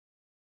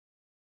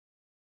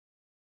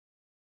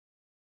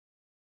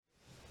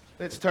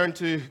Let's turn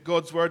to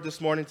God's Word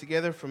this morning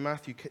together from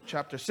Matthew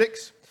chapter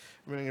 6.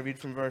 We're going to read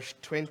from verse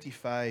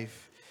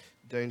 25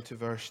 down to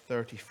verse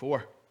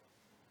 34.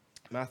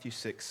 Matthew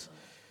 6,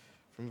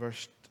 from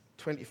verse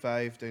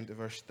 25 down to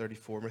verse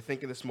 34. We're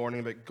thinking this morning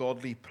about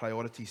godly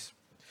priorities.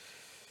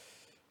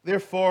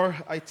 Therefore,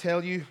 I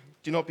tell you,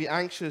 do not be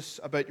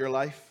anxious about your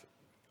life,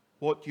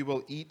 what you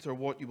will eat or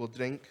what you will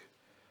drink,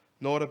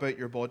 nor about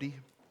your body,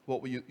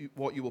 what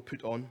you will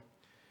put on.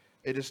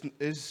 It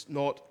is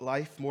not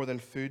life more than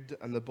food,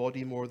 and the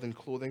body more than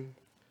clothing?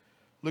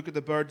 Look at the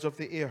birds of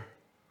the air.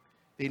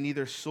 They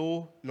neither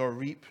sow nor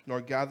reap nor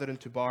gather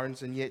into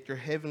barns, and yet your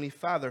heavenly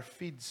Father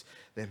feeds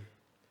them.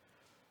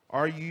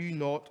 Are you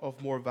not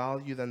of more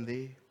value than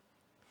they?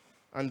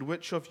 And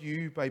which of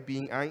you, by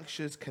being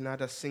anxious, can add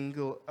a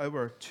single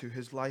hour to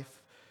his life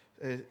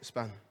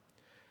span?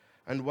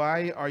 And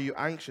why are you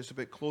anxious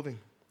about clothing?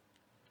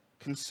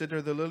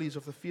 Consider the lilies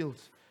of the field,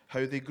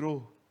 how they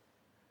grow.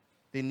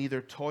 They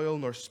neither toil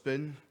nor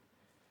spin.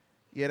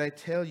 Yet I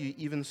tell you,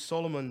 even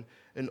Solomon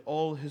in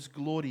all his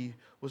glory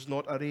was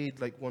not arrayed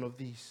like one of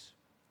these.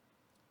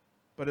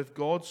 But if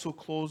God so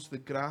clothes the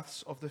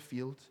grass of the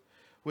field,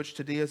 which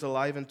today is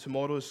alive and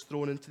tomorrow is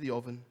thrown into the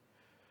oven,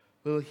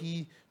 will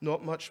he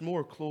not much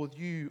more clothe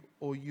you,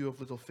 O you of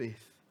little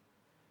faith?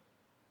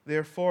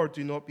 Therefore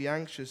do not be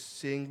anxious,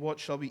 saying, what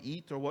shall we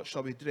eat, or what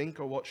shall we drink,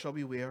 or what shall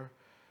we wear?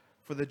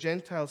 For the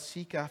Gentiles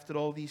seek after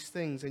all these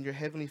things, and your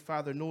heavenly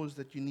Father knows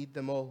that you need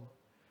them all.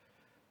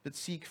 But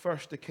seek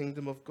first the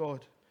kingdom of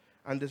God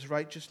and his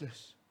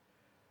righteousness,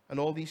 and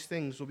all these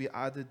things will be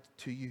added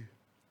to you.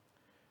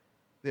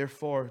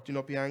 Therefore, do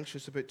not be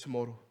anxious about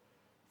tomorrow,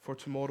 for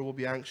tomorrow will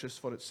be anxious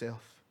for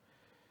itself.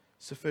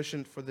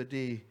 Sufficient for the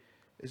day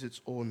is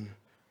its own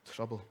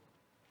trouble.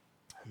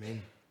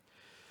 Amen.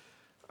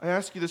 I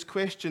ask you this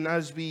question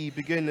as we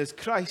begin. Is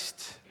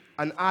Christ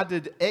an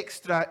added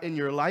extra in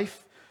your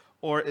life,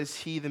 or is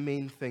he the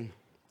main thing?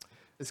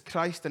 Is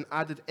Christ an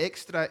added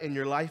extra in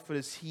your life, or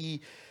is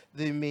he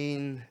the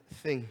main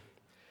thing?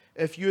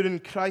 If you're in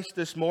Christ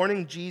this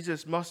morning,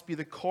 Jesus must be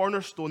the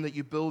cornerstone that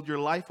you build your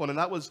life on. And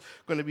that was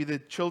going to be the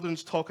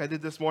children's talk I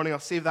did this morning. I'll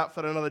save that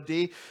for another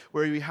day,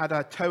 where we had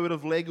a tower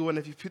of Lego, and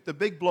if you put the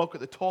big block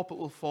at the top, it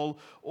will fall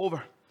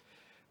over.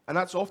 And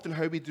that's often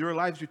how we do our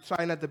lives. We try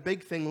and add the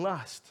big thing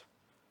last.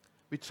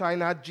 We try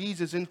and add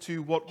Jesus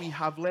into what we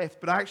have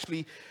left. But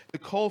actually, the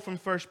call from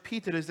 1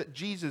 Peter is that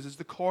Jesus is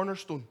the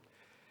cornerstone.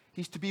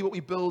 He's to be what we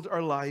build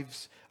our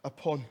lives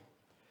upon.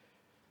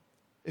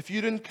 If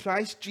you're in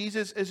Christ,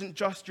 Jesus isn't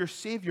just your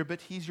Savior,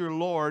 but he's your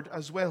Lord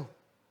as well.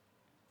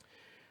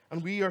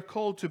 And we are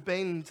called to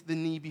bend the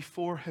knee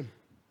before him.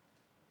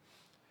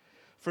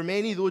 For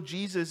many, though,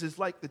 Jesus is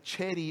like the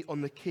cherry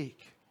on the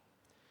cake.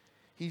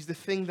 He's the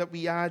thing that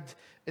we add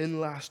in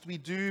last. We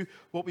do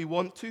what we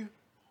want to.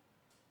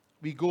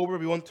 We go where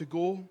we want to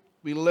go.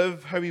 We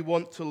live how we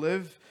want to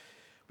live.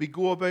 We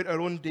go about our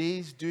own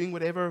days doing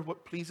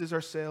what pleases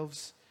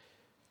ourselves.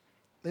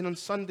 Then on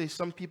Sunday,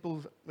 some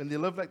people, when they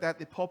live like that,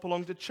 they pop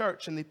along to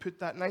church and they put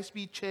that nice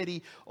wee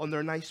cherry on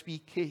their nice wee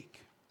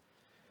cake.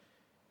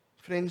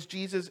 Friends,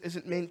 Jesus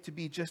isn't meant to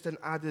be just an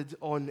added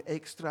on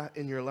extra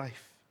in your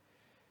life.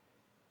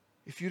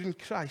 If you're in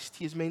Christ,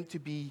 he is meant to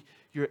be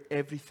your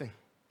everything,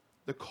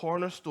 the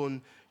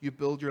cornerstone you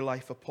build your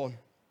life upon.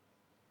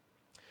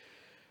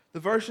 The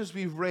verses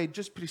we've read,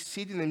 just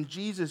preceding them,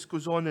 Jesus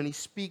goes on and he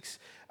speaks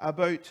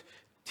about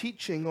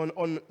teaching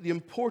on the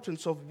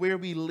importance of where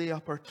we lay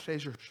up our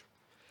treasures.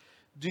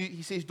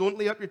 He says, don't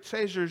lay up your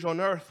treasures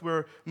on earth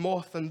where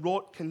moth and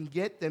rot can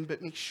get them,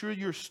 but make sure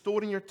you're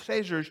storing your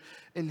treasures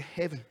in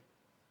heaven.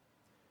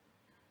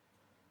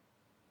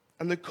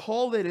 And the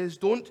call there is,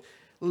 don't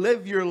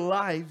live your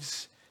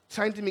lives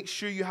trying to make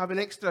sure you have an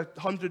extra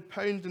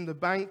 £100 in the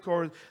bank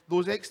or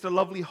those extra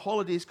lovely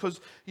holidays,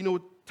 because,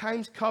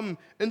 times come,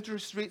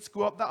 interest rates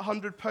go up, that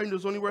 £100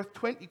 is only worth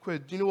 20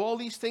 quid. All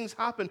these things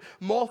happen.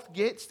 Moth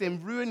gets them,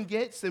 ruin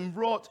gets them,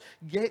 rot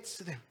gets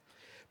them.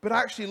 But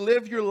actually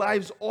live your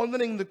lives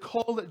honoring the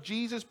call that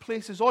Jesus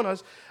places on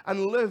us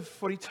and live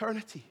for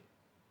eternity.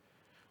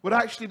 Where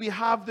actually we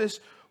have this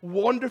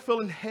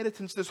wonderful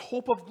inheritance, this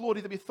hope of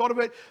glory that we thought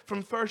about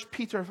from 1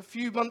 Peter a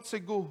few months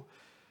ago,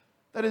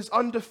 that is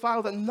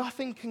undefiled, that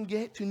nothing can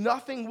get to,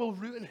 nothing will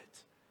ruin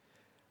it.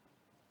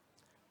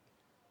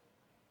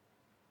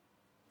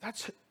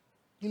 That's,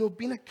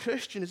 being a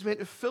Christian is meant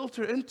to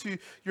filter into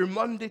your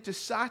Monday to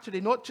Saturday,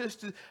 not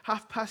just to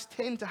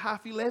 10:30 to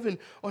 11:30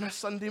 on a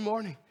Sunday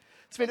morning.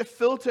 It's meant to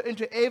filter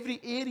into every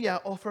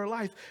area of our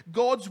life.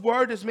 God's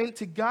word is meant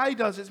to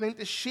guide us. It's meant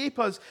to shape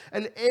us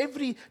in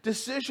every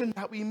decision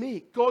that we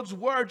make. God's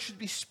word should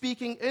be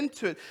speaking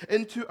into it,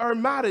 into our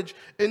marriage,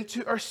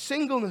 into our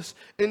singleness,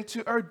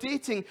 into our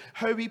dating,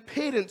 how we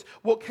parent,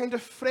 what kind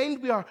of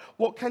friend we are,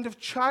 what kind of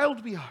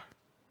child we are,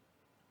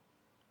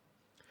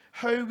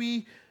 how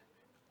we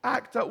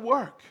act at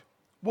work,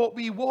 what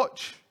we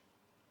watch,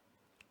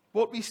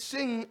 what we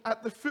sing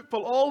at the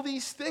football, all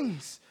these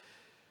things.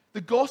 The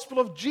gospel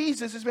of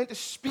Jesus is meant to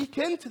speak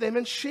into them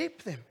and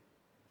shape them.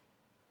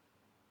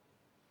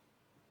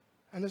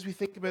 And as we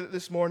think about it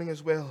this morning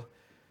as well,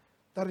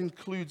 That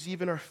includes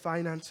even our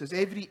finances,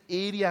 every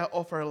area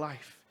of our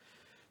life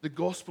the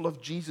gospel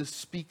of Jesus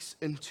speaks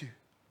into.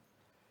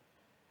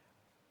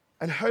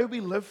 And how we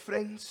live,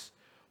 friends,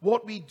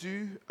 what we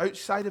do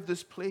outside of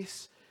this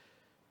place,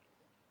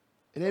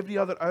 in every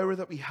other hour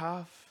that we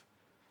have,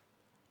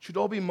 should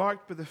all be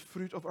marked by the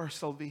fruit of our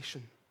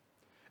salvation.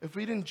 If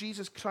we're in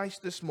Jesus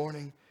Christ this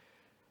morning,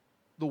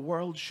 the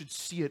world should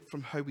see it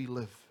from how we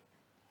live.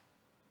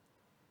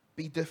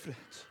 Be different.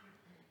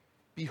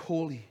 Be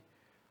holy,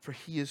 for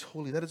he is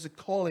holy. That is a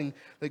calling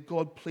that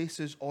God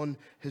places on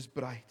his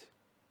bride.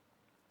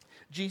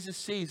 Jesus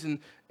says in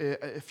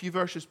a few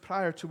verses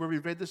prior to where we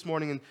read this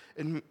morning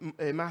in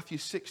Matthew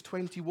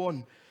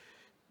 6:21,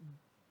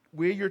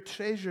 where your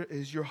treasure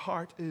is, your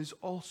heart is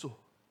also.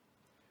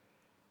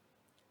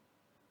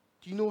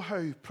 Do you know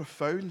how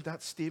profound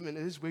that statement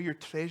is? Where your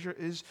treasure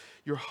is,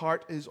 your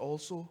heart is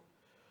also.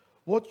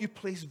 What you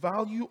place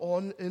value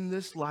on in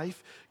this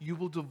life, you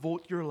will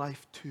devote your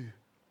life to.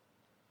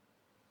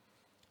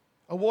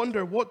 I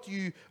wonder, what do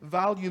you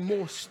value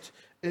most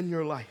in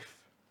your life?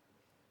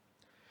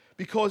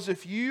 Because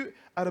if you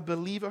are a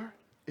believer,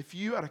 if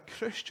you are a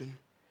Christian,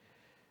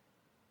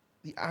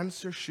 the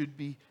answer should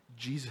be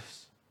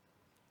Jesus.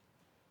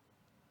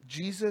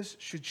 Jesus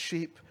should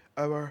shape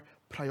our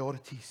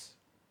priorities.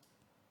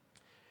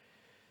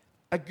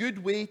 A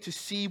good way to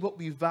see what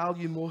we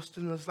value most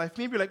in this life.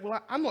 Maybe you're like,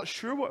 well, I'm not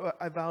sure what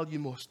I value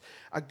most.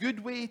 A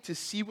good way to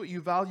see what you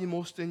value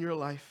most in your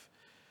life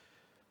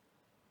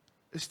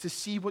is to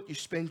see what you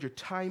spend your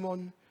time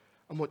on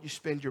and what you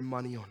spend your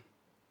money on.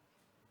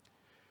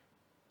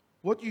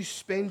 What you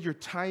spend your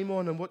time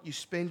on and what you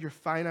spend your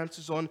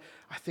finances on,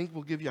 I think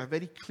will give you a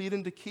very clear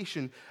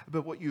indication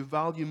about what you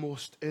value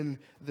most in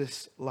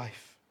this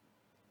life.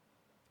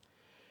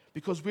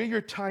 Because where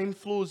your time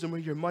flows and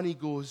where your money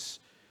goes,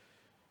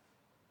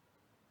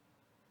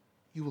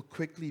 you will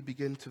quickly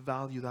begin to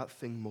value that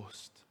thing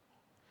most.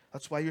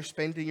 That's why you're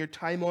spending your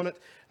time on it.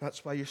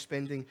 That's why you're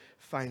spending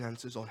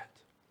finances on it.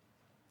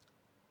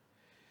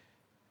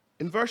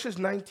 In verses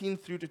 19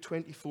 through to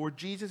 24,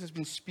 Jesus has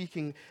been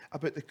speaking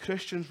about the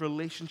Christian's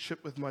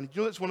relationship with money.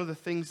 You know, that's one of the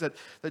things that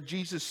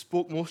Jesus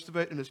spoke most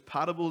about in his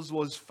parables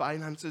was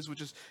finances,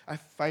 which is I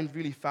find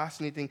really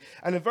fascinating.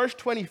 And in verse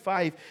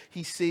 25,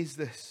 he says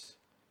this: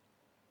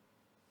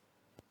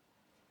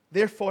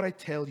 "Therefore I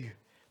tell you,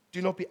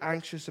 do not be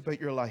anxious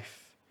about your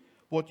life,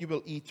 what you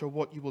will eat or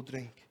what you will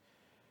drink,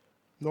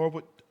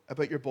 nor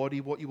about your body,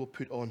 what you will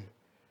put on."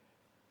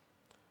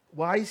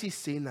 Why is he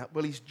saying that?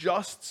 Well, he's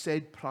just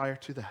said prior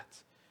to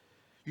that,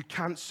 you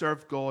can't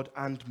serve God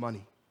and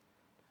money.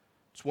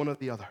 It's one or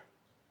the other.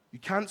 You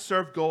can't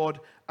serve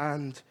God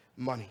and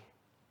money.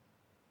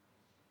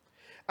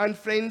 And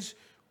friends,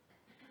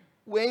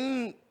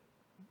 when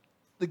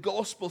the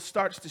gospel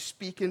starts to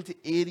speak into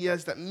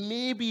areas that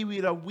maybe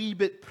we're a wee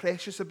bit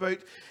precious about,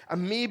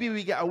 and maybe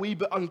we get a wee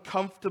bit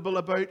uncomfortable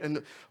about,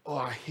 and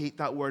I hate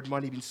that word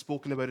money being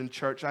spoken about in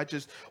church. I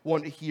just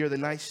want to hear the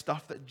nice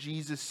stuff that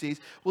Jesus says.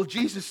 Well,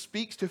 Jesus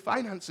speaks to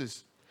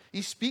finances.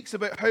 He speaks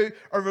about how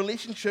our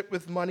relationship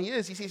with money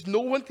is. He says,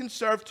 no one can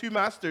serve two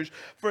masters,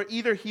 for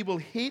either he will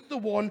hate the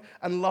one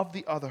and love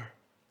the other,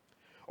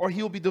 or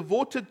he will be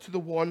devoted to the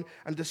one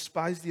and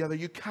despise the other.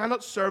 You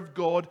cannot serve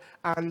God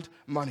and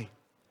money.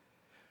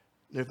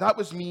 Now, if that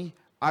was me,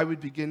 I would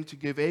begin to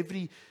give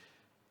every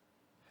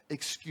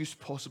excuse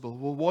possible.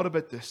 Well, what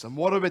about this? And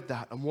what about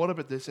that? And what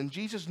about this? And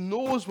Jesus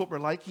knows what we're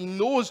like. He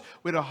knows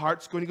where our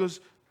heart's going. He goes,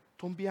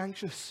 don't be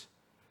anxious.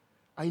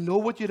 I know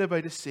what you're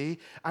about to say.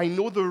 I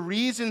know the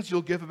reasons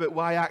you'll give about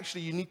why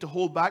actually you need to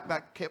hold back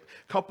that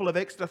couple of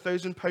extra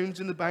 £1,000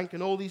 in the bank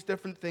and all these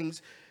different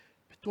things.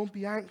 But don't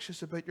be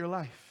anxious about your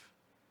life.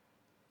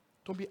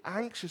 Don't be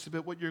anxious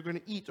about what you're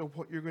going to eat or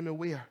what you're going to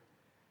wear.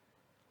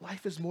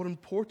 Life is more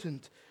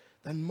important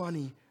than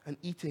money and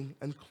eating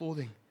and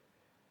clothing.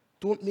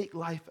 Don't make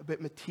life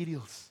about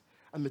materials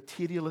and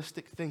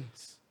materialistic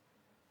things.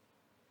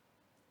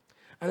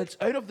 And it's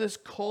out of this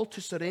call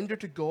to surrender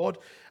to God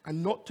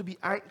and not to be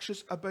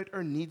anxious about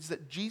our needs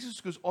that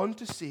Jesus goes on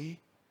to say,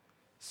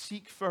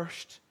 seek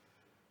first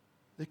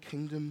the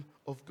kingdom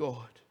of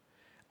God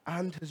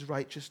and his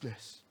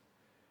righteousness.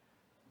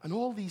 And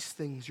all these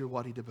things you're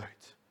worried about,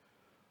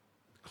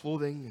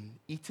 clothing and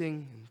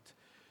eating and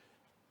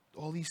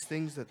all these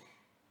things that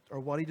are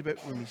worried about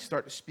when we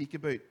start to speak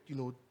about,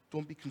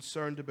 don't be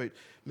concerned about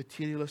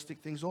materialistic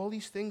things. All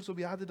these things will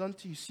be added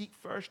unto you. Seek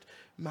first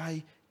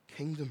my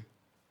kingdom.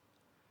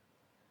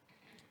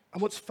 And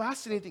what's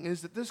fascinating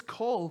is that this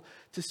call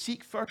to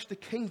seek first the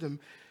kingdom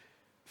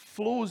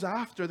flows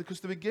after, because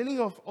the beginning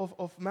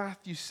of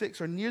Matthew 6,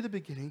 or near the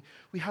beginning,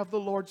 we have the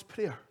Lord's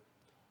Prayer.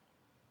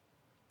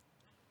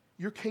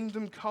 Your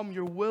kingdom come,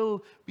 your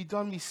will be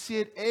done. We say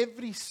it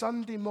every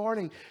Sunday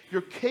morning.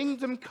 Your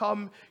kingdom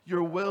come,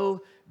 your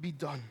will be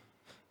done.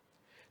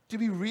 Do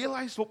we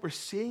realize what we're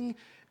saying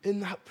in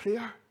that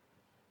prayer?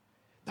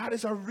 That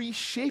is a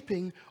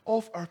reshaping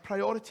of our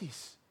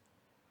priorities.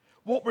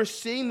 What we're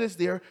saying is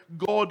there,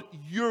 God,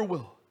 your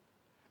will.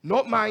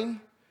 Not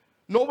mine,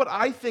 not what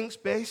I think's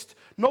best,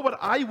 not what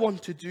I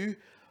want to do,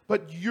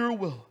 but your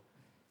will.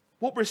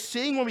 What we're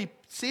saying when we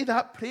say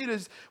that prayer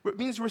is, it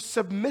means we're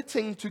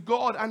submitting to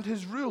God and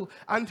His rule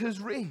and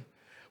His reign.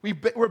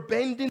 We're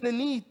bending the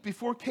knee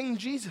before King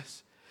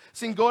Jesus,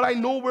 saying, God, I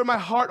know where my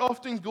heart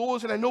often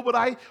goes, and I know what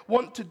I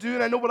want to do,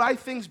 and I know what I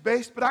think's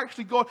best, but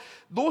actually, God,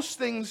 those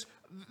things,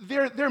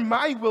 they're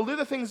my will. They're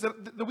the things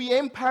that the wee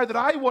empire that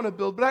I want to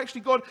build, but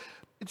actually, God,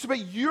 it's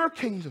about your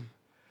kingdom.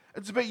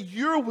 It's about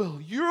your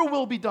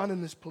will be done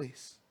in this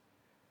place.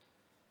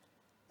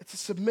 It's a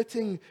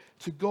submitting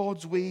to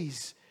God's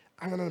ways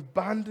and an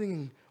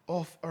abandoning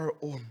of our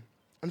own.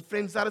 And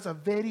friends, that is a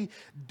very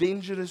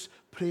dangerous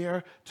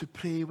prayer to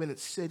pray when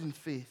it's said in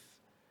faith,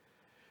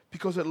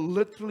 because it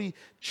literally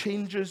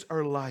changes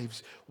our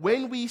lives.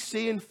 When we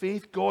say in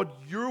faith, God,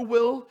 your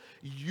will,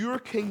 your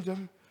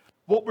kingdom,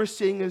 what we're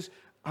saying is,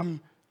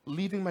 I'm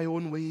leaving my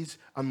own ways.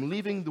 I'm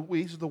leaving the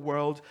ways of the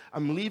world.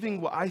 I'm leaving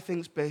what I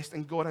think's best.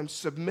 And God, I'm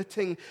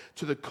submitting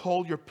to the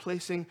call you're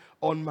placing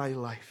on my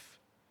life.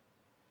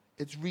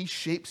 It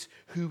reshapes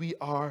who we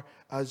are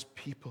as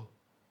people.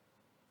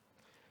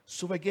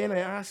 So again, I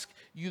ask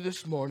you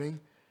this morning,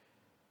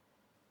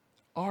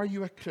 are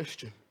you a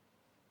Christian?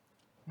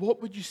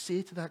 What would you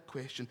say to that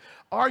question?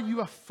 Are you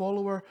a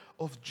follower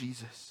of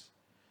Jesus?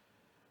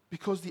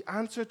 Because the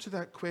answer to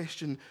that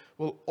question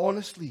will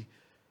honestly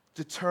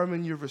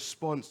determine your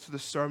response to the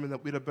sermon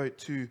that we're about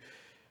to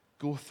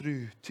go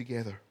through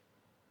together.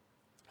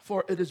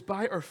 For it is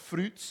by our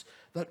fruits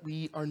that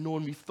we are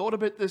known. We've thought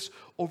about this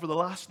over the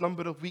last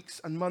number of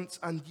weeks and months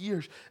and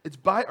years. It's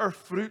by our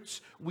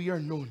fruits we are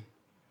known.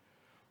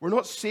 We're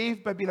not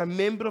saved by being a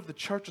member of the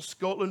Church of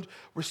Scotland.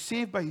 We're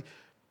saved by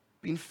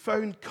being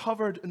found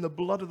covered in the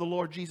blood of the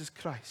Lord Jesus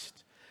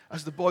Christ,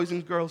 as the boys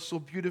and girls so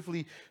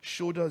beautifully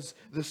showed us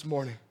this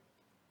morning.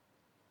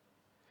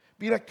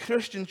 Being a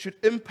Christian should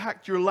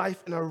impact your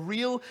life in a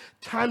real,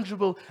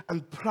 tangible,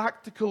 and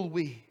practical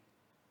way.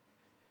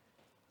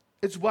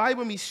 It's why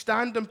when we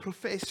stand and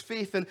profess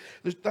faith, and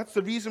that's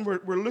the reason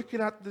we're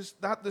looking at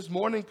this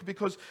morning,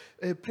 because,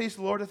 praise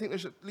the Lord, I think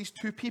there's at least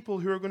 2 people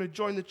who are going to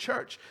join the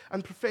church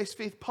and profess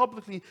faith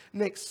publicly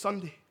next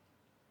Sunday.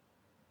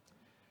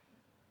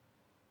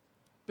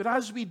 But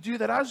as we do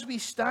that, as we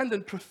stand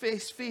and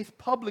profess faith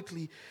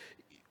publicly,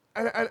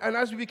 and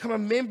as we become a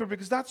member,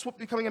 because that's what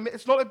becoming a,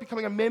 it's not like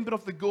becoming a member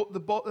of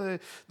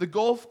the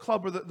golf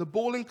club or the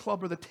bowling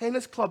club or the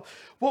tennis club.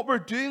 What we're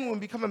doing when we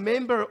become a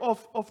member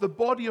of the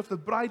body of the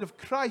bride of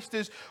Christ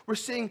is we're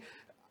saying,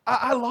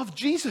 I love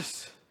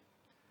Jesus.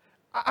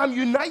 I'm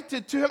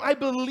united to Him. I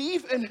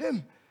believe in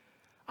Him.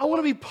 I want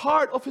to be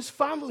part of His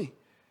family.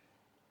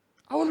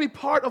 I want to be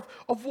part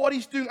of what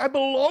He's doing. I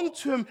belong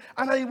to Him,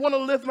 and I want to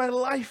live my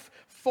life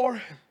for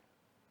Him.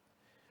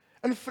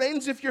 And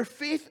friends, if your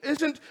faith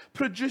isn't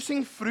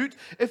producing fruit,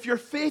 if your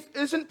faith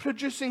isn't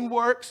producing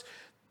works,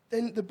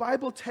 then the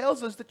Bible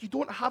tells us that you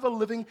don't have a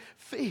living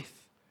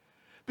faith.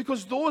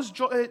 Because those,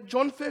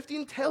 John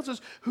 15 tells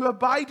us, who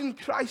abide in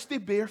Christ, they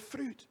bear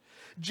fruit.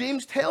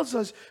 James tells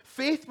us,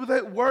 faith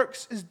without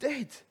works is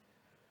dead.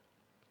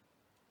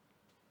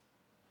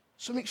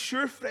 So make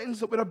sure,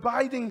 friends, that we're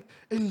abiding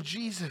in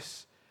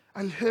Jesus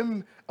and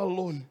Him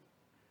alone.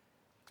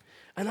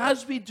 And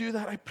as we do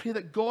that, I pray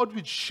that God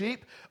would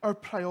shape our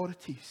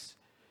priorities.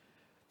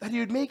 That He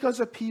would make us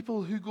a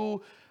people who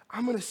go,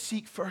 I'm going to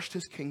seek first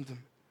His kingdom.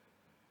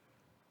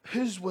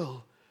 His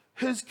will,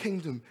 His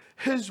kingdom,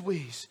 His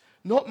ways.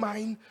 Not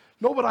mine,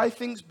 not what I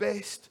think's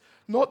best,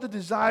 not the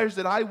desires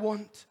that I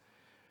want,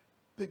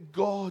 but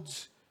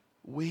God's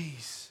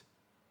ways.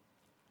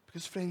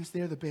 Because friends,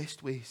 they're the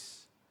best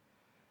ways.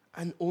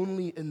 And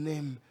only in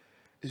them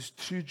is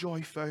true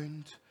joy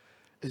found,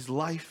 is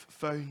life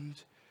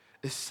found,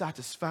 is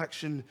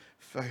satisfaction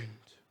found.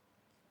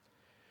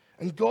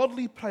 And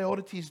godly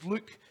priorities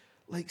look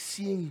like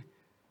seeing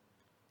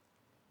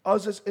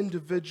us as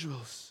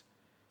individuals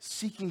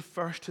seeking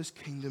first His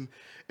kingdom.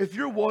 If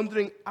you're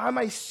wondering, am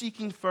I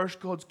seeking first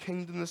God's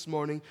kingdom this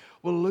morning?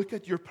 Well, look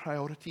at your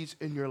priorities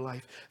in your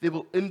life. They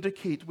will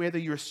indicate whether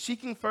you're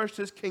seeking first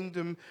His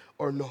kingdom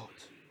or not.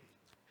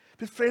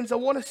 But friends, I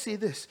want to say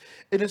this.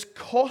 It is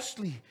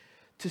costly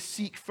to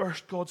seek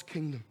first God's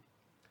kingdom.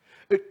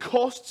 It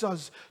costs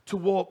us to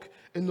walk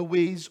in the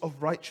ways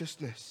of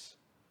righteousness.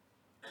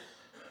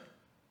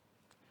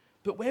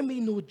 But when we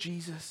know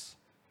Jesus,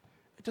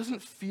 it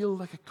doesn't feel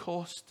like a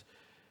cost.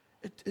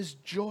 It is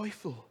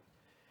joyful.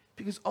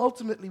 Because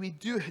ultimately we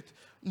do it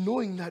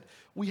knowing that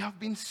we have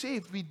been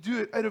saved. We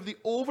do it out of the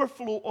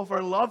overflow of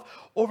our love,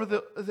 over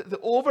the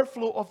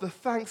overflow of the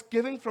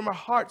thanksgiving from our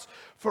hearts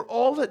for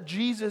all that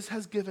Jesus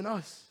has given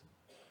us.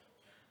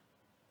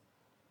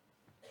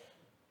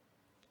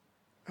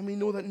 And we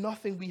know that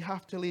nothing we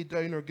have to lay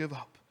down or give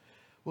up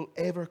will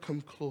ever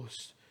come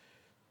close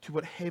to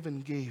what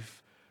heaven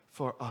gave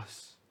for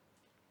us.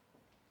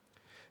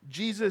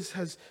 Jesus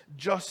has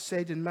just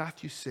said in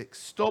Matthew 6,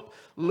 stop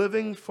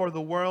living for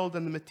the world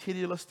and the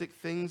materialistic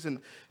things and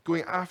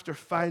going after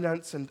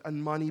finance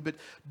and money, but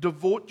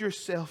devote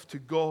yourself to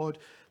God.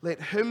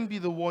 Let Him be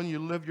the one you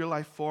live your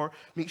life for.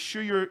 Make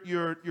sure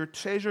your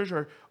treasures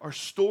are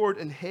stored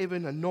in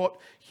heaven and not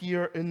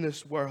here in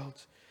this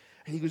world.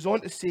 And he goes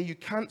on to say, you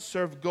can't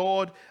serve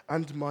God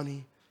and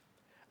money.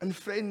 And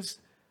friends,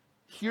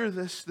 hear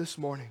this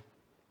morning.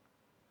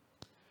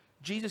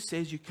 Jesus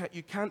says you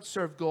can't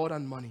serve God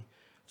and money.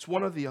 It's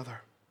one or the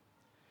other.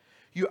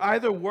 You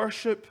either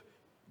worship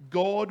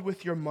God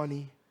with your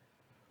money,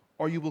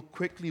 or you will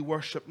quickly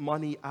worship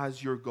money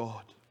as your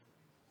God.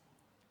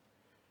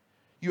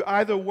 You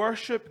either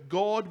worship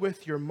God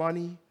with your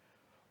money,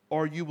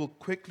 or you will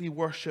quickly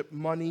worship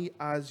money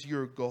as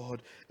your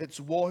God. It's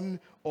one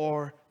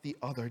or the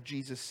other,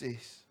 Jesus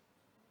says.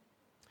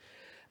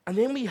 And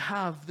then we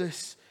have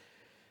this,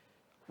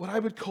 what I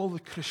would call the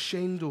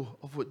crescendo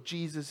of what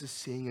Jesus is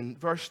saying in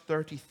verse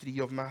 33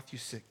 of Matthew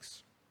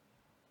 6.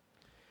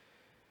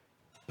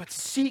 But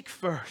seek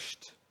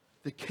first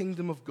the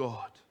kingdom of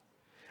God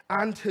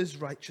and his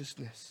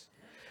righteousness,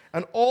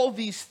 and all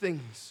these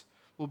things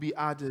will be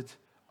added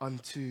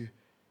unto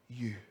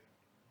you.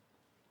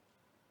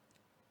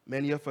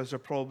 Many of us are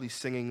probably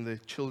singing the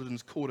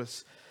children's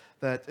chorus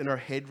that in our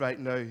head right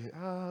now,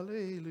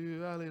 hallelujah,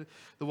 hallelujah,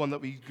 the one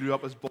that we grew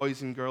up as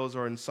boys and girls,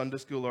 or in Sunday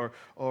school,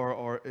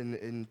 or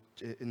in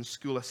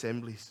school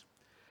assemblies.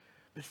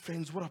 But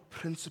friends, what a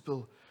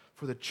principle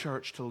for the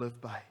church to live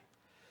by.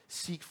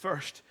 Seek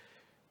first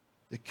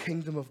the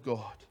kingdom of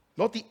God.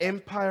 Not the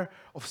empire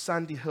of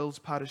Sandy Hills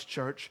Parish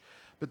Church,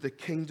 but the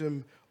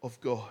kingdom of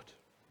God.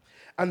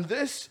 And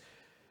this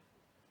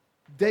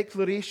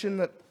declaration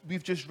that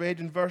we've just read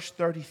in verse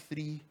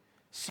 33,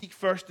 seek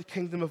first the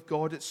kingdom of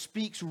God, it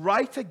speaks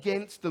right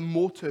against the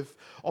motive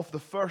of the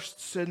first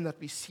sin that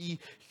we see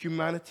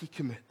humanity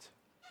commit.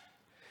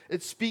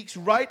 It speaks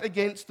right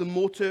against the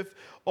motive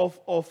of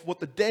what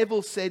the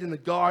devil said in the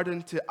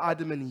garden to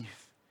Adam and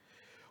Eve,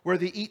 where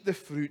they eat the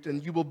fruit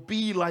and you will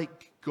be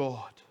like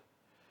God.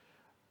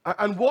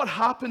 And what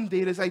happened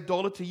there is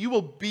idolatry. You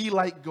will be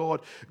like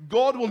God.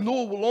 God will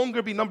no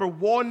longer be number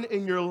one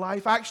in your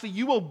life. Actually,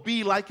 you will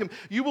be like him.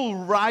 You will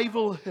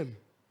rival him.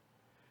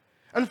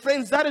 And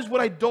friends, that is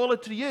what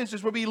idolatry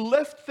is where we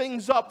lift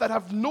things up that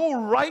have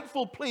no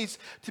rightful place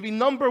to be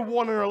number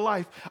one in our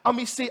life. And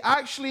we say,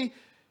 actually,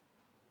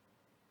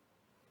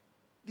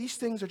 these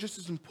things are just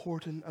as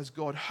important as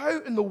God.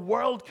 How in the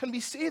world can we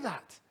say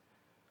that?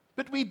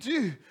 But we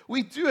do.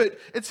 We do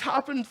it. It's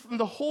happened from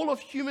the whole of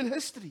human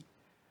history.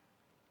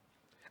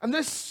 And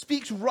this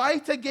speaks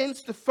right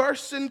against the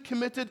first sin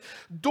committed.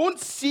 Don't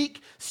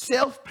seek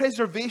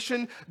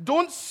self-preservation.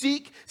 Don't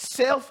seek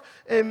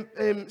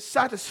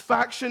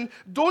self-satisfaction.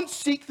 Don't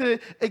seek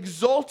the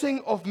exalting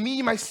of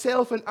me,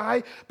 myself, and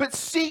I. But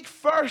seek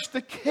first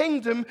the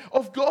kingdom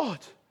of God.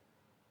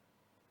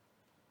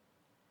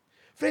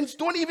 Friends,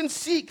 don't even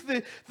seek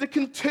the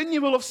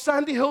continual of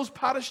Sandy Hills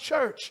Parish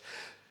Church.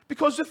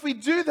 Because if we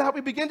do that,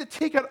 we begin to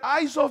take our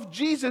eyes off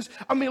Jesus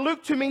and we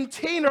look to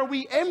maintain our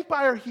wee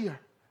empire here.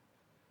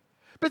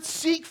 But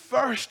seek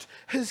first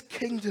his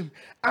kingdom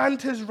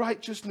and his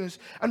righteousness.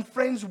 And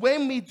friends,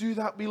 when we do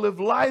that, we live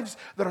lives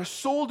that are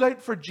sold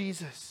out for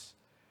Jesus.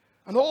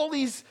 And all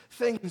these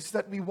things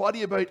that we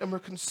worry about and we're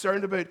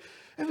concerned about,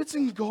 if it's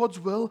in God's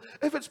will,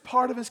 if it's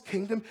part of his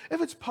kingdom,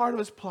 if it's part of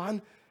his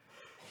plan,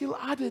 he'll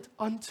add it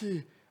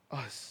unto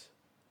us.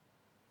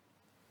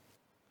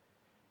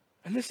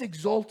 And this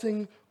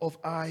exalting of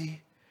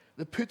I,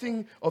 the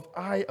putting of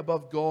I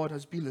above God,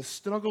 has been the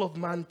struggle of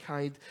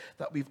mankind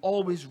that we've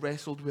always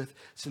wrestled with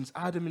since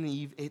Adam and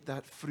Eve ate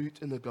that fruit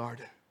in the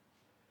garden.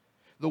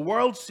 The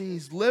world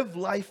says, live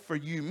life for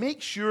you.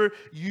 Make sure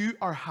you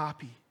are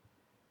happy.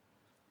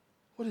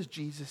 What does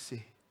Jesus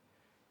say?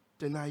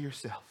 Deny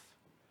yourself.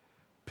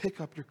 Pick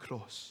up your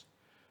cross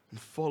and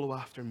follow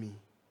after me.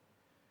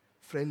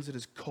 Friends, it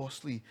is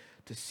costly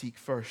to seek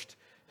first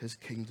his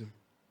kingdom.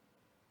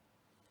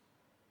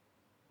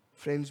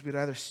 Friends, we're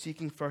either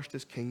seeking first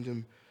his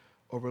kingdom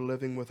or we're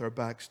living with our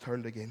backs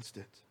turned against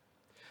it.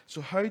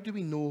 So how do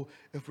we know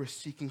if we're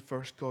seeking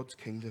first God's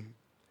kingdom?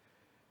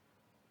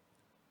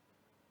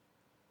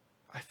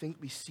 I think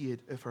we see it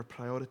if our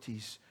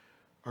priorities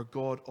are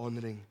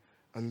God-honoring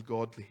and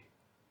godly.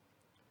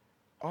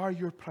 Are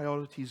your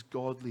priorities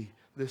godly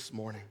this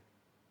morning?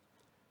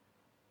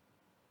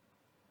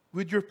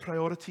 Would your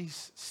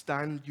priorities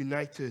stand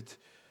united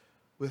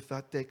with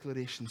that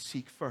declaration,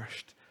 seek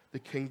first the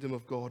kingdom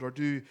of God, or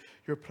do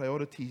your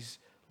priorities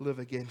live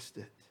against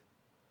it?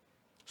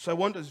 So I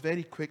want us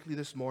very quickly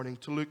this morning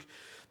to look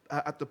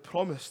at the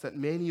promise that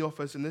many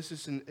of us, and this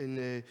is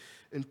in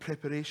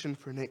preparation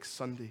for next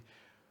Sunday,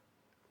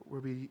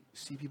 where we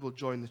see people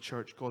join the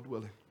church, God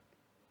willing.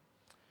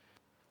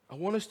 I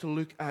want us to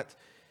look at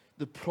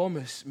the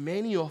promise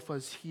many of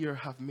us here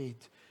have made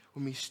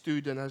when we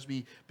stood and as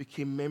we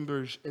became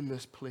members in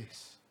this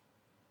place,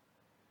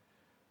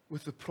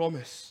 with the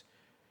promise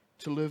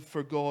to live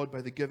for God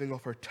by the giving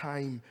of our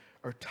time,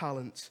 our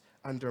talents,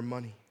 and our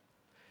money.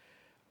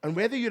 And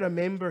whether you're a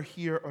member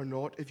here or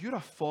not, if you're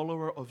a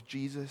follower of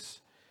Jesus,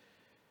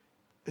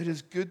 it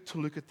is good to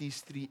look at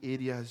these three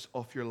areas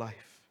of your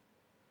life.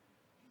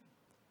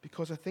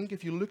 Because I think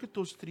if you look at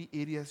those three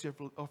areas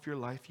of your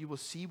life, you will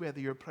see whether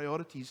your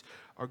priorities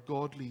are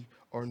godly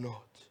or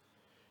not.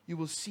 You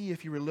will see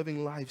if you are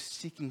living lives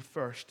seeking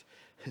first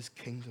his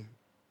kingdom.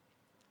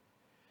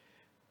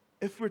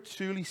 if we're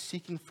truly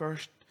seeking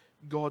first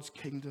God's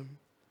kingdom,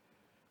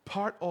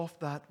 part of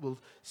that will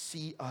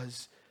see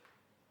us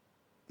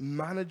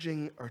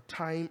managing our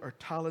time, our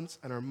talents,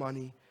 and our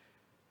money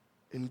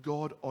in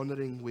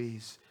God-honoring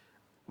ways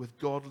with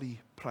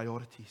godly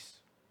priorities.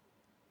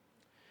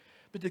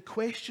 But the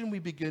question we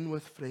begin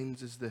with,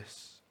 friends, is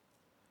this: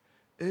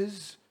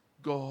 is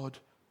God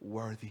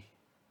worthy?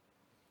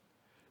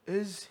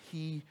 Is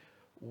He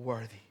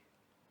worthy?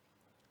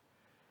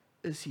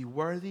 Is He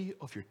worthy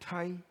of your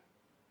time?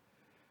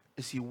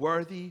 Is He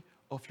worthy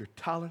of your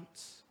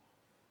talents?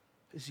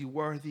 Is He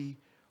worthy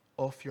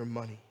of your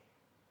money?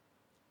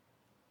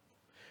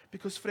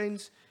 Because,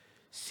 friends,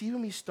 see,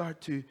 when we start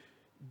to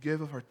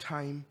give of our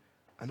time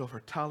and of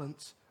our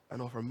talents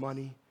and of our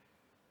money,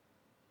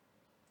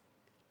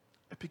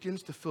 it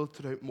begins to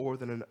filter out more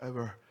than an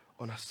hour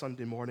on a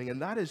Sunday morning.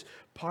 And that is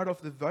part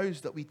of the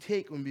vows that we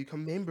take when we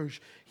become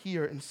members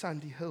here in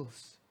Sandy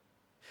Hills.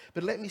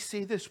 But let me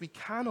say this: we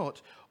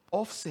cannot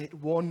offset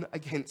one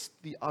against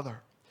the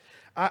other.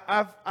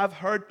 I've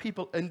heard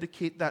people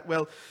indicate that,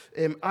 well,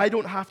 I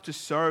don't have to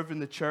serve in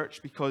the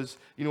church because,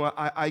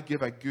 I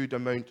give a good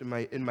amount in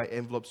my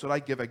envelopes, or I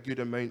give a good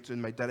amount in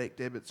my direct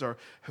debits, or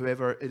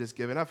however it is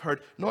given. I've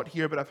heard, not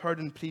here, but I've heard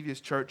in previous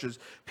churches,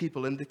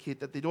 people indicate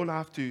that they don't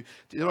have to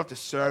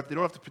serve, they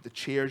don't have to put the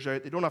chairs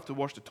out, they don't have to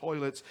wash the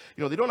toilets,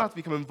 they don't have to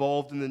become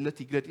involved in the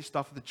nitty-gritty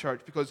stuff of the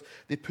church because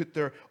they put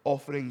their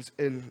offerings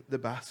in the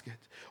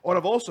basket. Or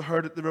I've also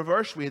heard it the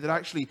reverse way, that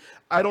actually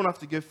I don't have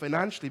to give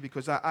financially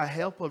because I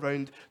help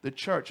around the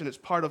church, and it's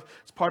part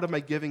of my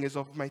giving is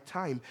of my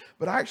time.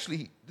 But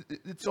actually,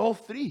 it's all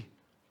three.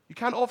 You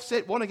can't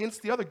offset one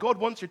against the other. God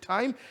wants your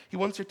time, He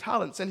wants your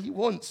talents, and He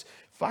wants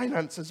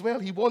finance as well.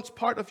 He wants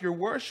part of your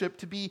worship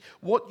to be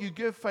what you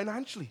give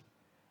financially.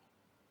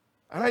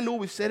 And I know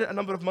we've said it a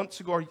number of months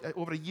ago, or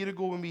over a year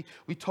ago, when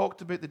we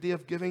talked about the day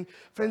of giving.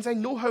 Friends, I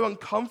know how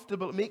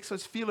uncomfortable it makes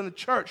us feel in the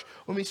church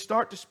when we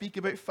start to speak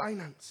about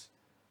finance.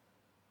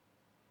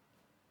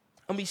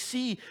 And we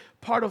see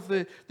part of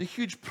the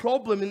huge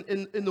problem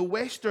in the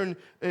Western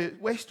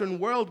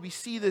world. We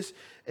see this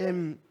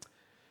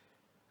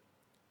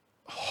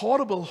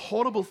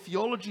horrible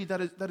theology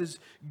that is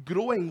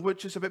growing,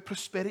 which is about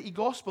prosperity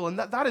gospel. And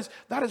that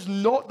is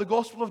not the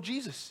gospel of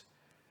Jesus.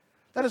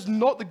 That is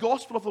not the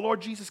gospel of the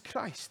Lord Jesus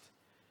Christ.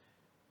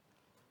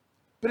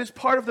 But it's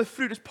part of the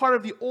fruit, it's part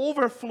of the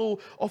overflow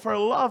of our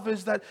love,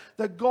 is that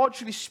God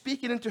should be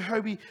speaking into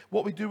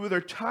what we do with our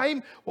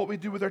time, what we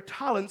do with our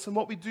talents, and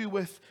what we do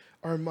with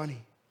our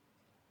money.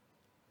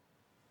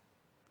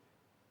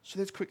 So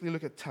let's quickly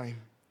look at time.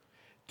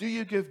 Do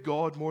you give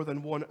God more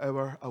than 1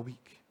 hour a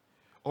week?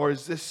 Or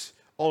is this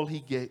all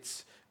He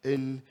gets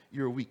in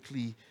your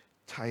weekly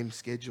time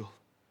schedule?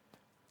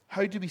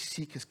 How do we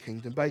seek His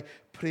kingdom? By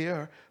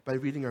prayer, by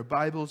reading our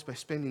Bibles, by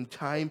spending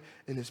time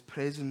in His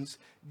presence,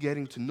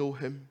 getting to know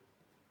Him.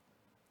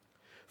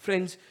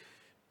 Friends,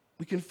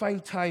 we can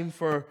find time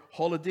for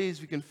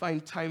holidays, we can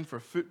find time for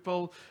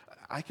football.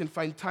 I can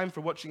find time for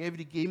watching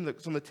every game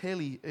that's on the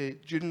telly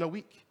during a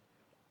week.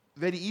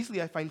 Very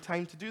easily I find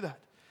time to do that.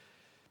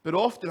 But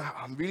often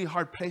I'm really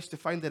hard-pressed to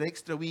find that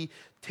extra wee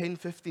 10,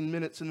 15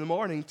 minutes in the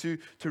morning to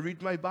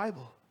read my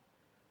Bible.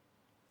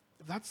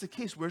 If that's the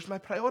case, where's my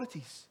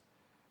priorities?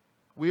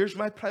 Where's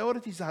my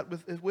priorities at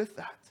with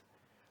that?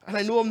 And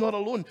I know I'm not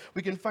alone.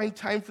 We can find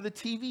time for the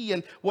TV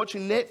and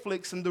watching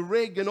Netflix and The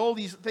Rig and all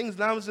these things,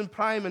 and Amazon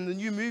Prime and the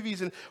new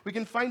movies. And we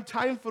can find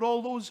time for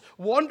all those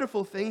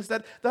wonderful things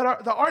that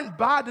aren't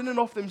bad in and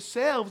of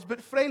themselves. But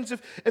friends,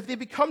 if they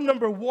become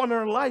number one in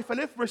our life,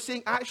 and if we're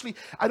saying, actually,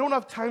 I don't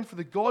have time for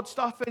the God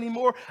stuff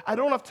anymore, I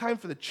don't have time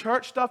for the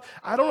church stuff,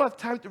 I don't have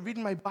time to read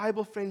my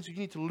Bible, friends, you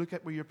need to look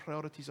at where your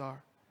priorities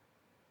are.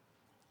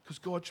 Because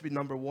God should be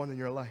number one in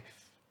your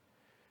life.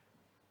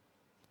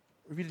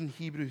 We read in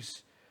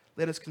Hebrews,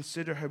 let us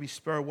consider how we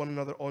spur one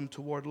another on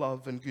toward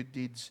love and good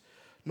deeds,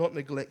 not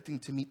neglecting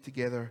to meet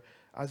together,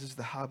 as is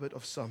the habit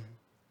of some.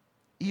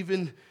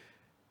 Even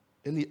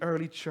in the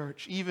early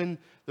church, even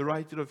the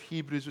writer of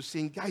Hebrews was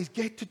saying, guys,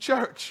 get to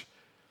church.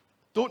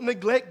 Don't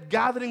neglect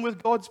gathering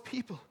with God's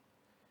people.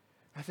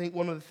 I think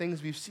one of the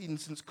things we've seen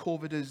since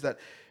COVID is that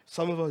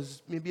some of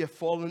us maybe have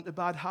fallen into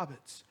bad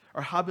habits.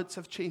 Our habits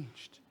have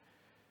changed.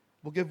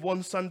 We'll give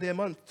one Sunday a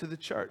month to the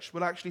church.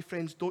 Well, actually,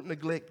 friends, don't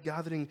neglect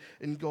gathering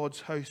in God's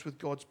house with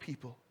God's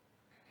people.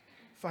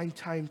 Find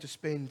time to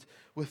spend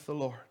with the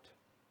Lord.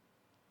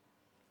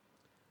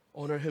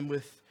 Honor Him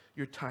with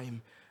your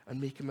time and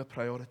make Him a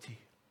priority.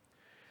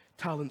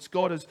 Talents.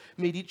 God has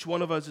made each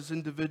one of us as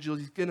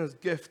individuals. He's given us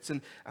gifts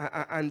and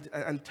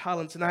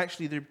talents, and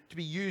actually they're to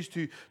be used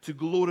to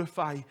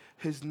glorify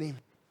His name.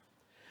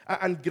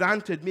 And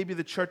granted, maybe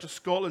the Church of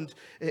Scotland,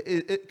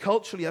 it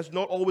culturally has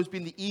not always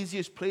been the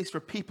easiest place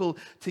for people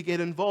to get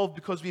involved,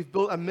 because we've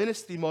built a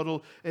ministry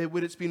model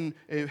where it's been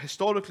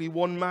historically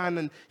one man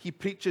and he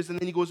preaches and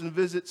then he goes and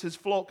visits his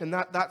flock, and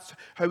that's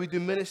how we do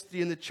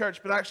ministry in the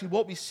church. But actually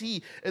what we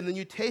see in the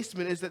New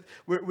Testament is that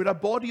we're a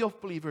body of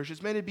believers.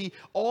 It's meant to be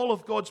all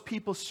of God's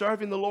people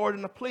serving the Lord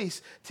in a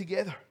place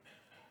together.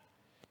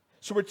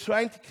 So we're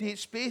trying to create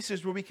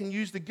spaces where we can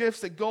use the gifts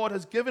that God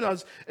has given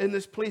us in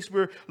this place.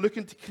 We're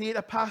looking to create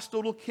a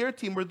pastoral care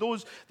team where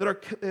those that are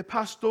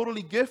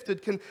pastorally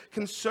gifted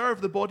can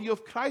serve the body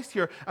of Christ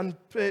here and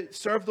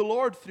serve the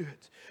Lord through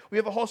it. We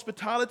have a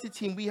hospitality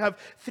team. We have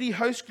 3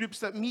 house groups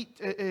that meet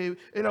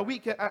in a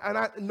week,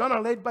 and none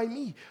are led by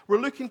me. We're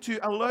looking to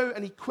allow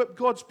and equip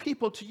God's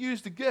people to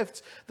use the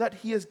gifts that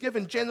He has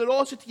given: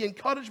 generosity,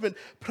 encouragement,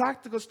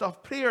 practical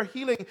stuff, prayer,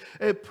 healing,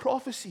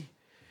 prophecy,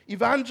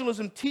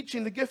 evangelism,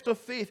 teaching, the gift of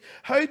faith.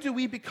 How do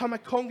we become a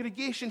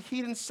congregation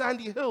here in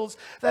Sandy Hills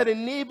that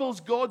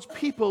enables God's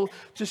people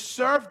to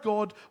serve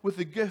God with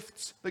the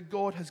gifts that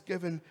God has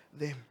given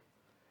them?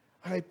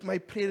 And my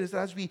prayer is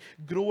that as we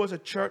grow as a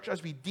church,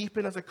 as we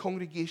deepen as a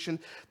congregation,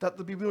 that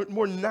there'll be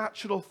more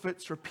natural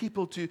fits for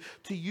people to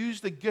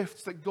use the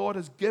gifts that God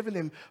has given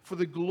them for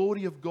the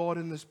glory of God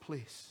in this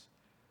place.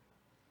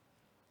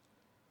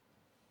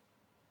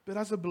 But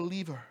as a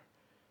believer,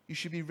 you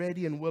should be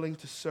ready and willing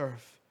to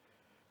serve,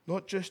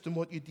 not just in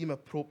what you deem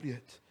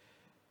appropriate,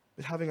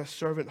 but having a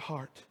servant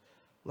heart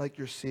like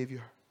your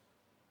Savior.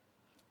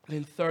 And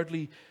then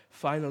thirdly,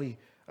 finally,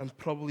 and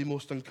probably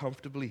most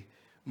uncomfortably,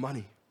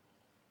 money.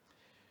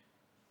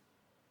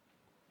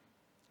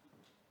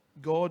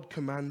 God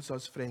commands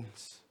us,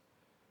 friends,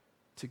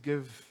 to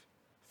give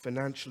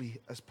financially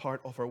as part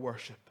of our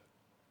worship.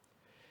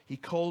 He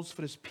calls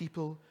for His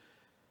people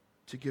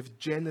to give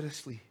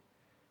generously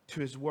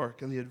to His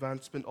work and the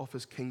advancement of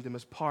His kingdom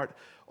as part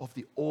of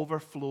the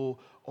overflow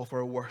of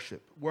our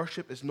worship.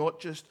 Worship is not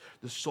just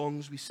the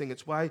songs we sing.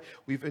 It's why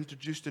we've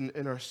introduced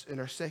in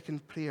our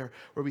second prayer,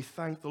 where we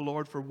thank the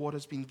Lord for what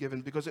has been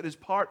given, because it is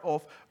part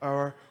of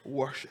our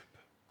worship.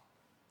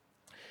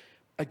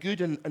 A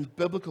good and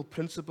biblical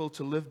principle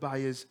to live by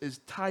is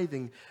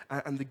tithing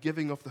and the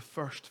giving of the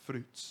first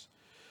fruits.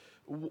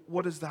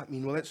 What does that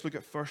mean? Well, let's look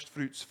at first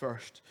fruits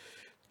first.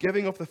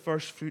 Giving of the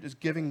first fruit is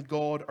giving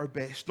God our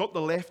best, not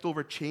the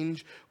leftover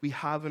change we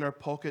have in our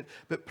pocket,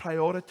 but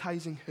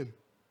prioritizing Him.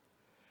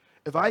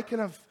 If I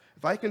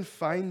can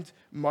find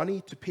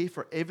money to pay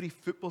for every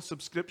football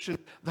subscription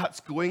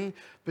that's going,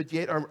 but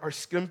yet are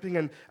scrimping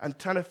and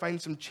trying to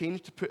find some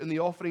change to put in the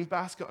offering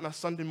basket on a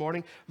Sunday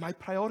morning, my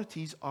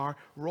priorities are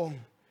wrong.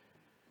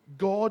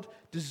 God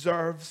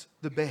deserves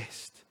the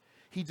best.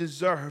 He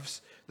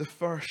deserves the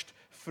first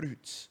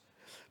fruits.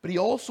 But He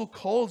also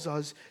calls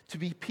us to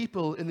be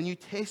people in the New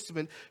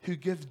Testament who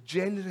give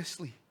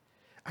generously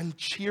and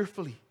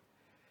cheerfully.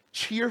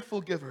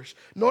 Cheerful givers,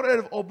 not out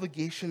of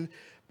obligation,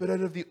 but out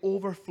of the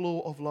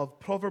overflow of love.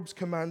 Proverbs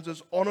commands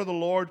us, honor the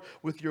Lord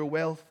with your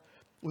wealth,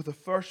 with the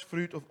first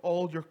fruit of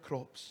all your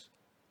crops.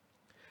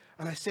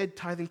 And I said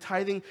tithing.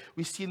 Tithing,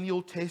 we see in the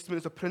Old Testament,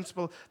 is a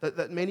principle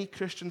that many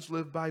Christians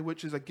live by,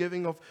 which is a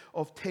giving of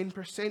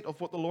 10% of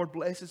what the Lord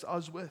blesses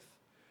us with.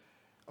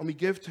 And we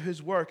give to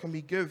His work, and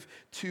we give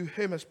to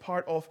Him as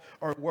part of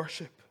our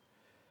worship.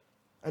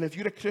 And if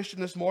you're a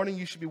Christian this morning,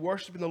 you should be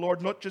worshiping the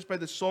Lord not just by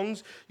the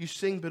songs you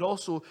sing, but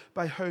also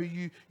by how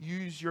you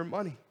use your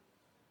money.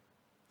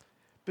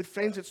 But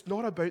friends, it's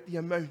not about the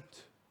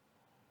amount.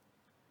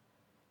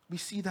 We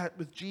see that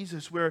with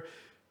Jesus, where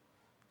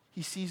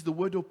He sees the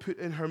widow put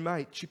in her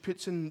mite. She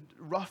puts in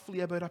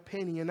roughly about a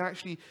penny, and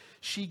actually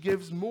she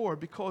gives more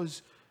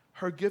because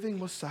her giving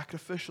was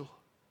sacrificial.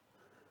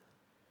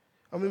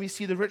 And when we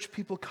see the rich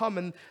people come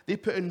and they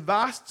put in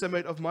vast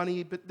amount of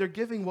money, but they're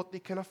giving what they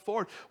can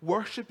afford.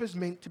 Worship is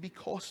meant to be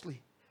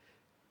costly.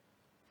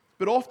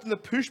 But often the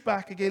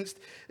pushback against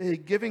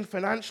giving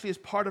financially as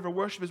part of our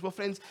worship is, well,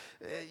 friends,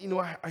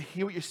 I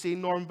hear what you're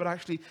saying, Norm, but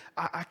actually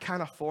I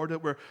can't afford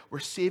it. We're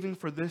saving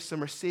for this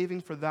and we're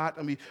saving for that,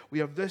 and we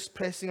have this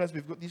pressing us.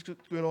 We've got these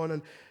going on.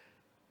 And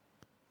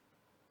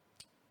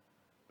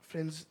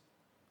friends,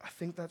 I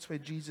think that's why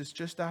Jesus,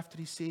 just after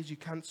He says you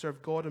can't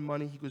serve God and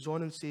money, He goes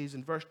on and says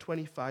in verse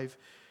 25,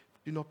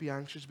 do not be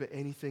anxious about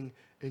anything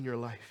in your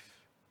life.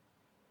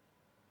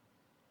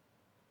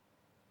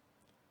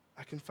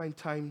 I can find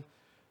time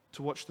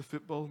to watch the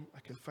football.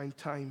 I can find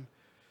time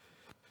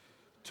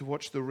to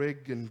watch The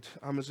Rig and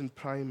Amazon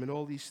Prime and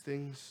all these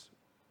things.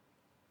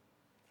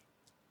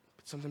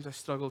 But sometimes I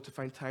struggle to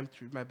find time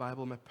to read my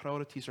Bible. My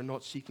priorities are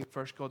not seeking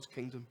first God's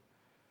kingdom.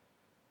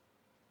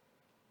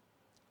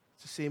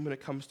 It's the same when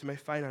it comes to my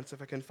finance.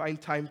 If I can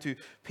find time to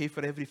pay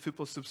for every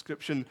football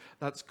subscription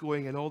that's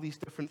going and all these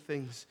different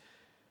things,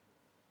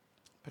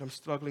 but I'm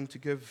struggling to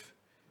give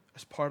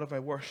as part of my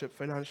worship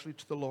financially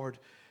to the Lord,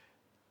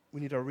 we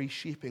need a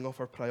reshaping of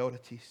our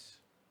priorities.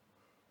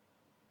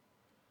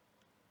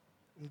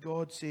 And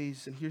God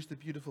says, and here's the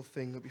beautiful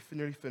thing that we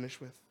nearly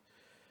finish with,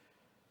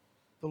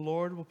 the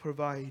Lord will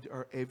provide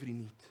our every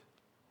need.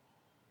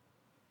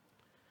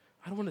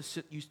 I don't want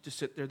you to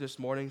sit there this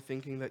morning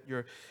thinking that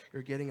you're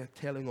getting a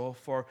telling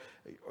off or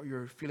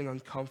you're feeling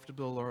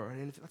uncomfortable or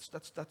anything.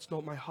 That's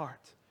not my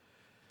heart.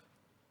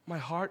 My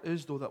heart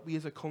is, though, that we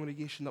as a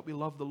congregation, that we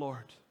love the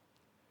Lord.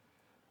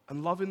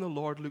 And loving the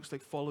Lord looks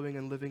like following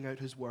and living out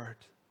His word.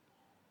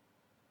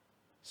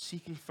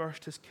 Seeking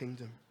first His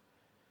kingdom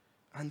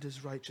and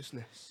His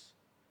righteousness.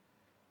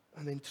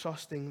 And then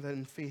trusting that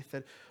in faith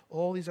that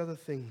all these other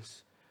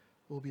things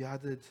will be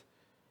added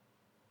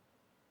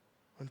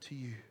unto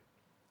you.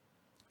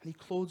 And he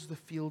clothes the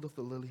field of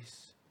the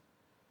lilies.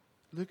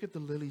 Look at the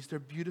lilies. They're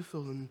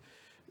beautiful, and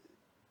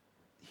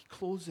he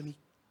clothes them.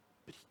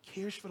 But he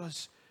cares for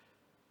us.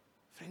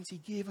 Friends, he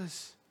gave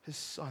us his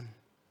Son.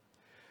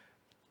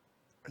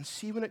 And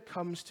see, when it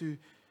comes to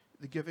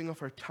the giving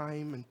of our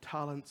time and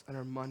talents and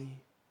our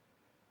money,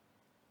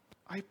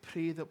 I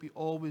pray that we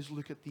always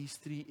look at these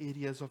three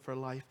areas of our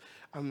life,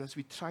 and as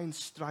we try and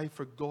strive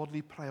for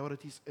godly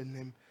priorities in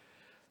them,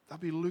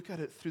 that we look at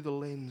it through the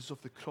lens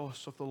of the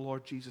cross of the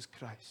Lord Jesus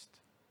Christ.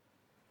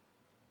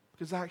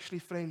 Because actually,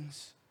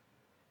 friends,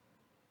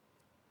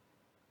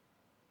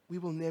 we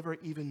will never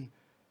even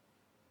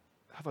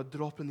have a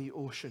drop in the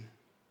ocean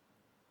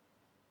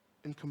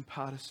in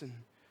comparison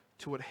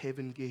to what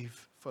heaven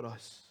gave for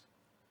us.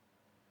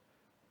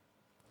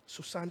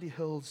 So Sandy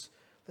Hills,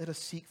 let us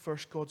seek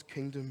first God's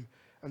kingdom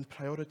and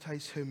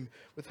prioritize him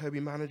with how we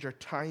manage our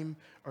time,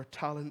 our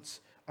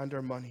talents, and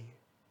our money.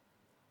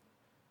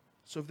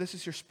 So if this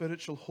is your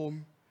spiritual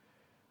home,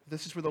 if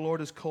this is where the Lord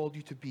has called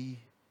you to be,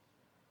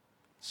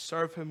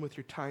 serve him with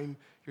your time,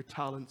 your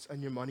talents, and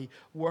your money.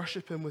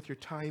 Worship him with your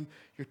time,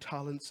 your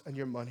talents, and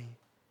your money.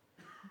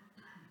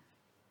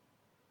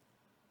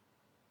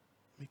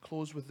 We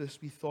close with this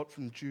wee thought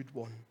from Jude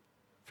 1.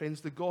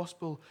 Friends, the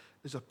gospel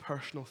is a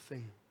personal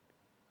thing.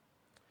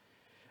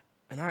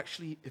 And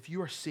actually, if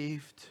you are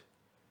saved,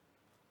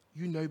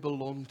 you now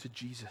belong to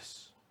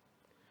Jesus.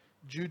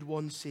 Jude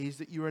 1 says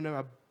that you are now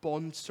a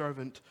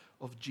bondservant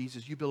of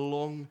Jesus. You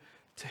belong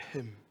to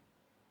him.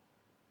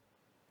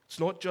 It's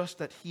not just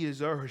that he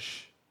is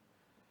ours.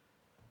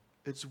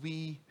 It's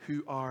we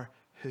who are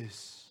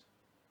his.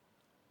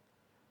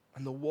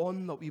 And the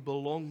one that we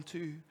belong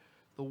to,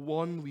 the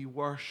one we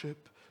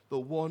worship, the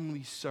one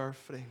we serve,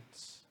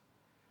 friends,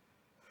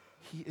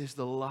 he is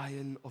the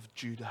Lion of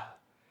Judah,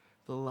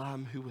 the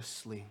Lamb who was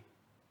slain.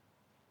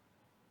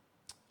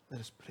 Let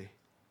us pray.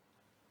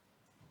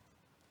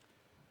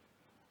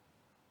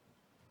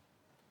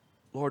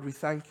 Lord, we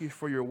thank you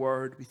for your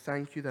word. We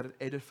thank you that it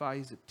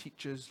edifies, it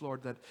teaches,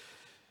 Lord, that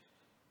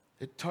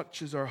it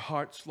touches our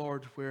hearts,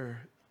 Lord,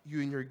 where you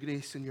in your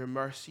grace and your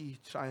mercy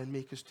try and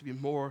make us to be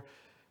more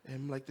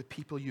like the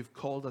people you've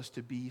called us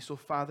to be. So,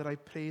 Father, I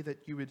pray that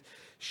you would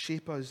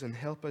shape us and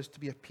help us to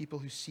be a people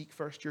who seek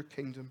first your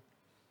kingdom.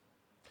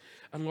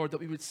 And, Lord, that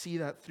we would see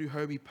that through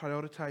how we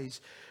prioritize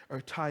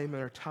our time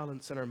and our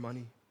talents and our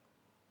money.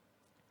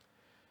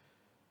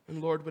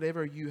 And, Lord,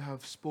 whatever you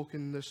have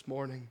spoken this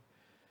morning,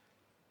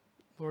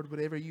 Lord,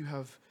 whatever you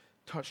have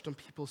touched on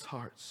people's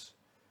hearts,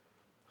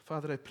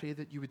 Father, I pray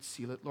that you would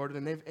seal it, Lord.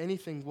 And if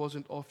anything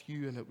wasn't of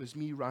you and it was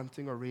me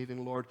ranting or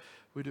raving, Lord,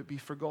 would it be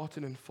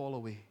forgotten and fall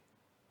away?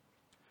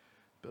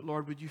 But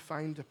Lord, would you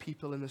find a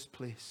people in this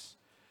place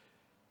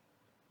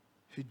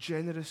who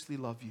generously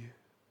love you,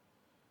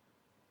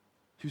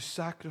 who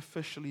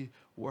sacrificially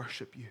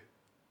worship you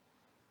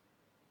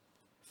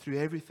through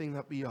everything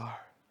that we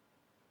are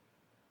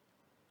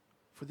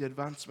for the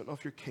advancement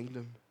of your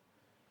kingdom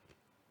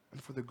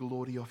and for the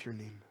glory of your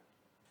name.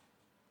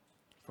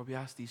 For we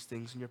ask these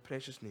things in your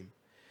precious name.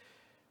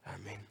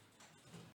 Amen.